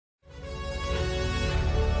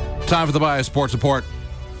Time for the Bias Sports Report.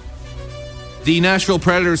 The Nashville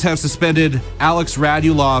Predators have suspended Alex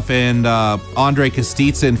Radulov and Andrei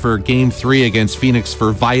Kostitsyn for Game 3 against Phoenix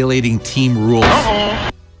for violating team rules.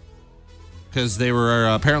 Because they were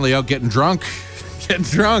apparently out getting drunk.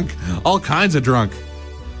 All kinds of drunk.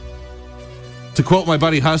 To quote my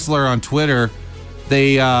buddy Hustler on Twitter,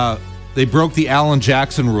 they broke the Alan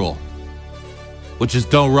Jackson rule, which is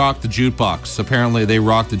don't rock the jukebox. Apparently they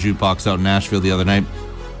rocked the jukebox out in Nashville the other night.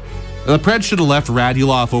 The Preds should have left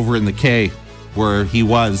Radulov over in the K, where he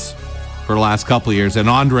was for the last couple of years, and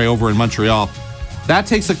Andre over in Montreal. That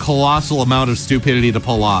takes a colossal amount of stupidity to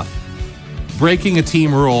pull off. Breaking a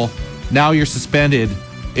team rule, now you're suspended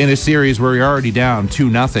in a series where you're already down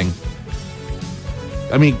 2-0.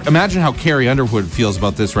 I mean, imagine how Carrie Underwood feels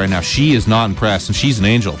about this right now. She is not impressed, and she's an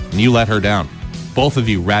angel, and you let her down. Both of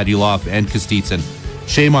you, Radulov and Kostitsyn.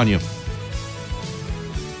 Shame on you.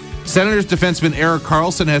 Senators defenseman Erik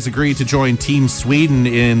Karlsson has agreed to join Team Sweden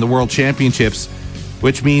in the World Championships,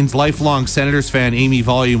 which means lifelong Senators fan Amy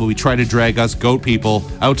Volume will be trying to drag us goat people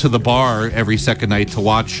out to the bar every second night to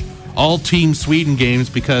watch all Team Sweden games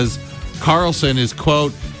because Karlsson is,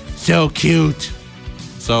 quote, so cute.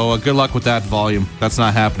 So good luck with that, Volume. That's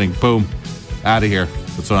not happening. Boom. Out of here.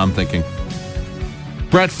 That's what I'm thinking.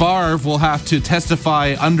 Brett Favre will have to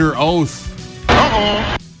testify under oath.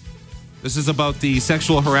 This is about the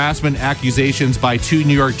sexual harassment accusations by 2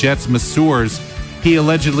 New York Jets masseurs he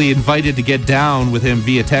allegedly invited to get down with him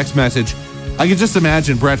via text message. I can just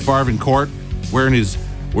imagine Brett Favre in court wearing his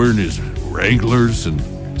Wranglers, and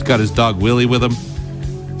he's got his dog Willie with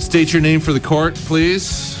him. State your name for the court,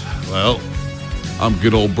 please. Well, I'm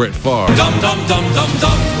good old Brett Favre. Dum, dum, dum, dum,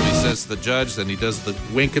 dum. That's what he says to the judge. Then he does the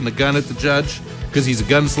wink and the gun at the judge because he's a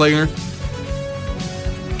gunslinger.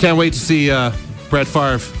 Can't wait to see Brett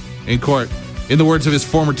Favre in court. In the words of his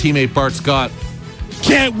former teammate Bart Scott,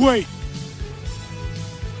 can't wait.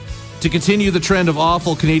 To continue the trend of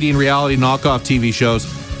awful Canadian reality knockoff TV shows,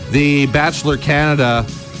 the Bachelor Canada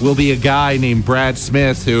will be a guy named Brad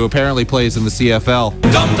Smith who apparently plays in the CFL.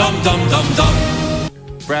 Dum, dum, dum, dum, dum.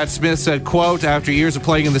 Brad Smith said, quote, after years of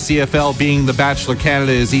playing in the CFL, being the Bachelor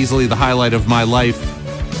Canada is easily the highlight of my life.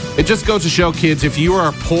 It just goes to show, kids, if you are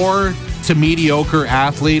a poor to mediocre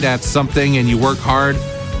athlete at something and you work hard,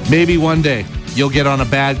 maybe one day you'll get on a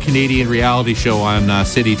bad Canadian reality show on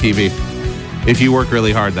City TV. If you work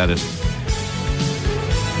really hard, that is.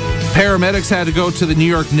 Paramedics had to go to the New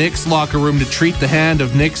York Knicks locker room to treat the hand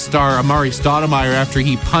of Knicks star Amari Stoudemire after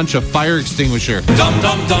he punched a fire extinguisher. Dum,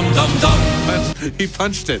 dum, dum, dum, dum. He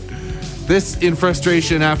punched it. This in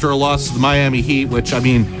frustration after a loss to the Miami Heat, which, I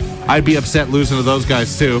mean, I'd be upset losing to those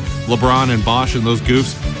guys too. LeBron and Bosch and those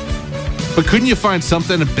goofs. But couldn't you find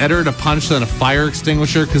something better to punch than a fire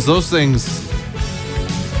extinguisher? Because those things,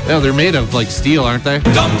 they're made of like steel, aren't they?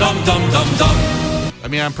 Dum, dum, dum, dum, dum. I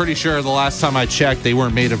mean, I'm pretty sure the last time I checked, they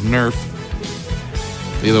weren't made of Nerf.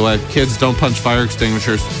 Either way, kids don't punch fire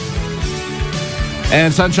extinguishers.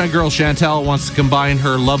 And SUNshine Girl Chantelle wants to combine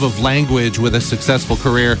her love of language with a successful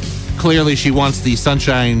career. Clearly, she wants the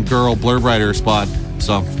SUNshine Girl blurb writer spot.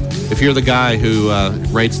 So, if you're the guy who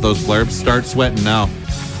writes those blurbs, start sweating now,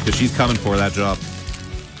 because she's coming for that job.